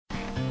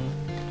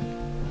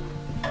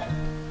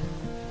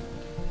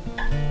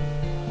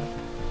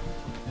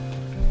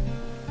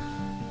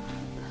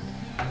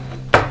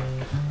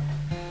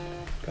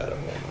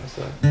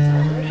So.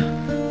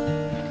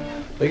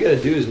 What you gotta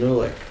do is know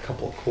like a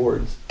couple of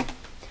chords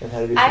and how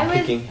to do some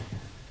picking.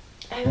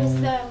 I was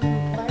learning them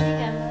and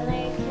then I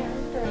can't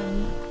remember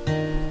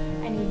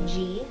them. I knew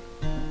G,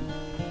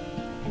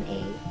 and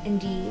A, and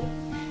D,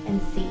 and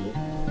C.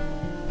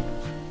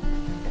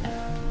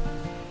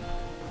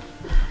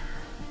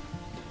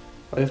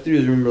 All you have to do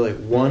is remember like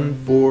 1,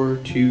 4,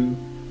 2,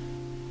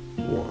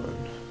 1,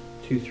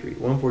 2, 3.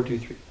 1, 4, 2,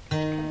 3.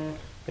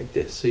 Like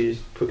this. So you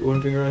just put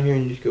one finger on here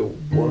and you just go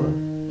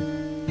 1.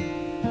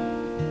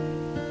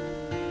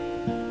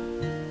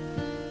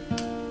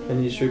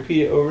 And you just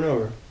repeat it over and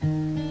over.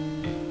 And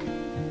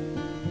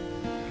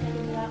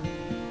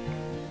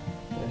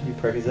you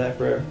practice that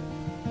forever.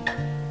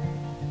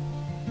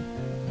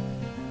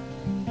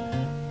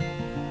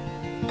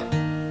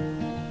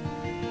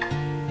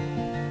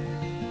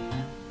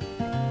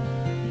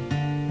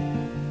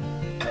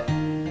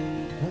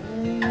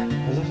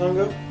 How's that song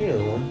go? You know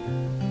the one.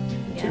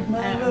 Yeah,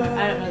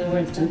 I don't know the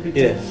words.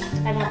 Yeah.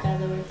 I'd have to have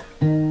the words.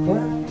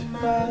 Climb to my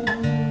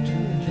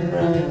turn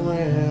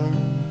around.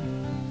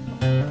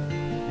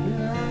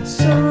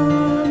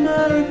 Saw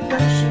my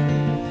reflection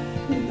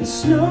in the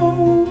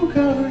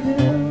snow-covered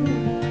hill.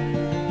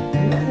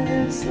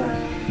 It's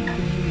like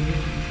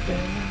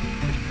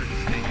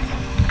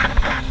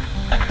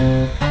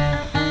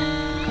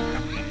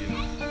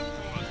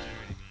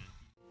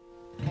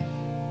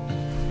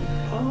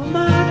all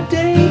my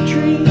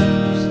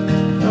daydreams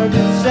are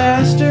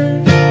disasters.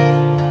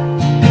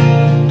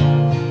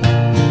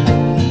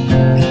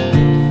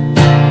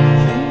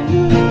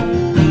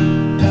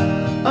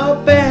 A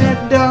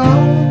bad dog.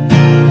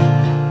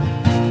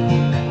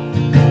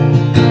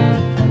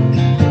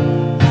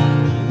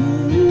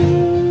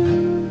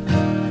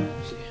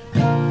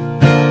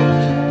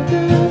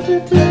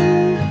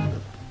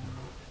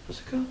 What's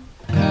it go?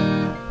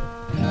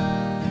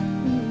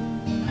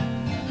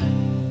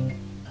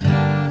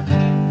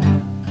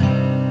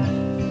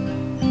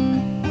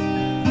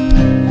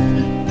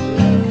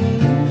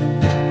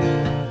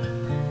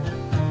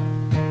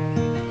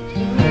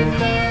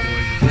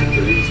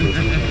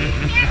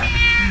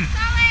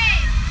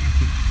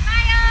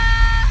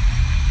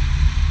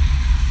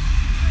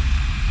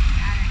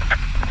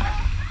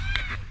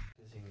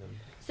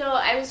 So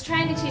I was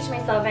trying to teach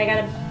myself. I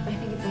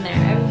think it's in there.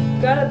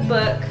 I got a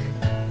book,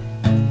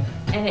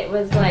 and it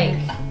was like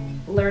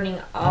learning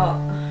all,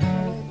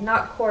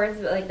 not chords,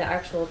 but like the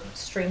actual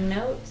string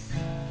notes.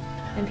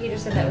 And Peter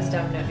said that was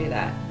dumb. Don't do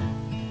that.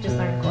 Just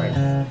learn chords,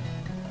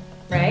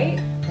 right?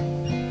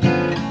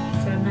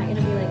 So I'm not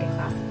gonna be like a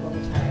classical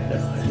guitarist. No,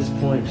 at this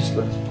point, just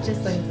learn some chords.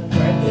 Just learn some chords.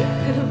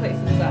 Yeah. Play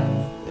some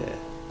songs. Yeah.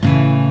 I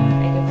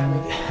could probably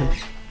do that.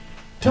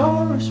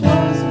 Taurus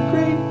was a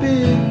great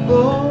big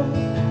boy.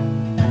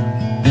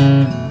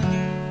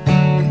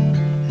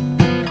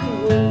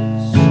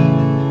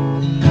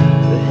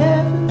 The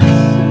heavens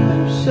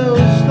move so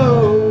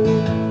slow,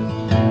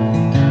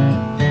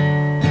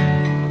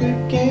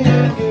 quick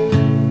and good.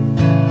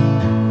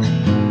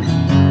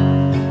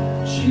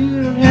 But you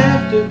don't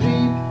have to be.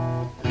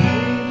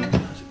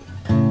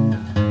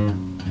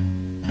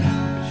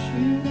 But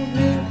you don't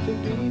have to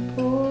be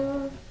poor.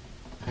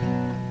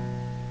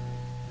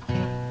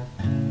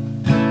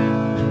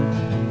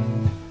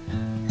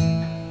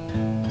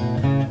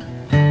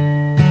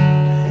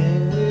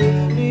 Hang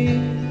with me,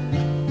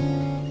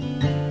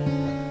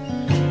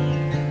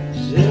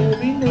 'cause there'll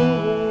be no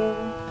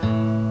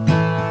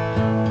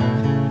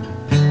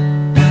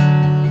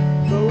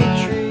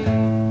poetry.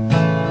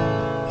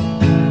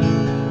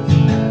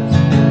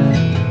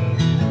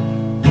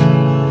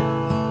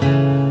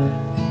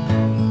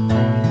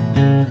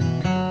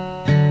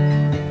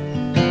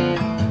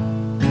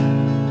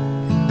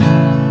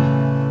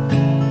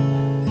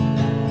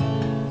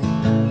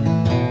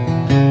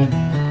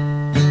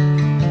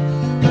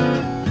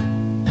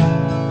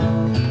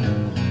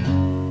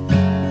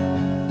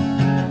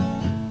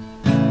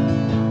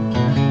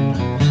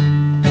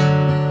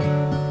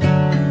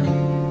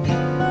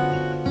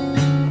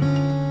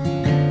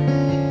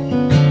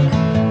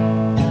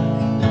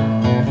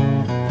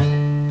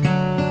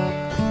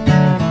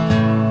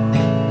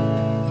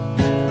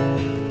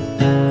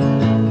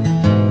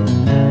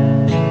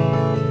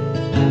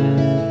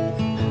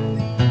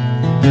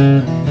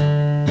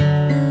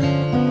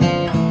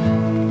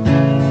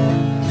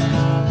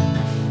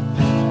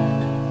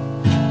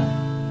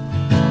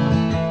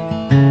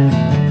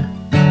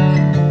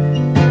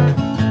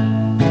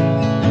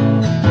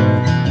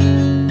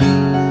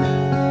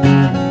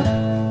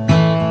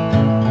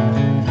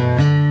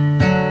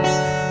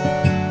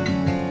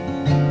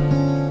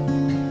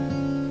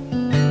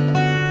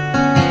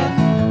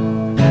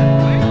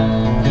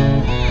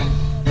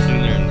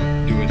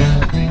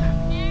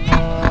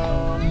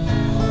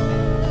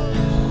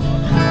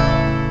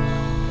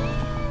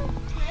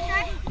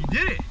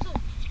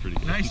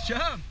 Nice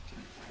job.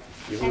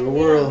 Give it a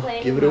whirl.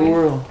 Give it a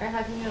whirl. Or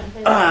how come you don't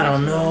play I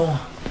don't know.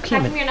 How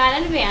come you're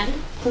not in a band?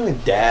 I'm a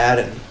dad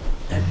and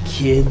have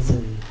kids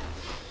and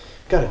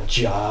got a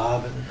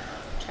job and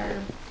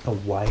Sure. a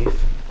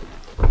wife.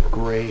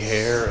 gray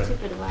hair and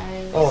Stupid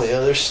wives. all the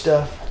other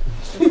stuff.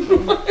 Just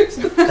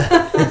kidding.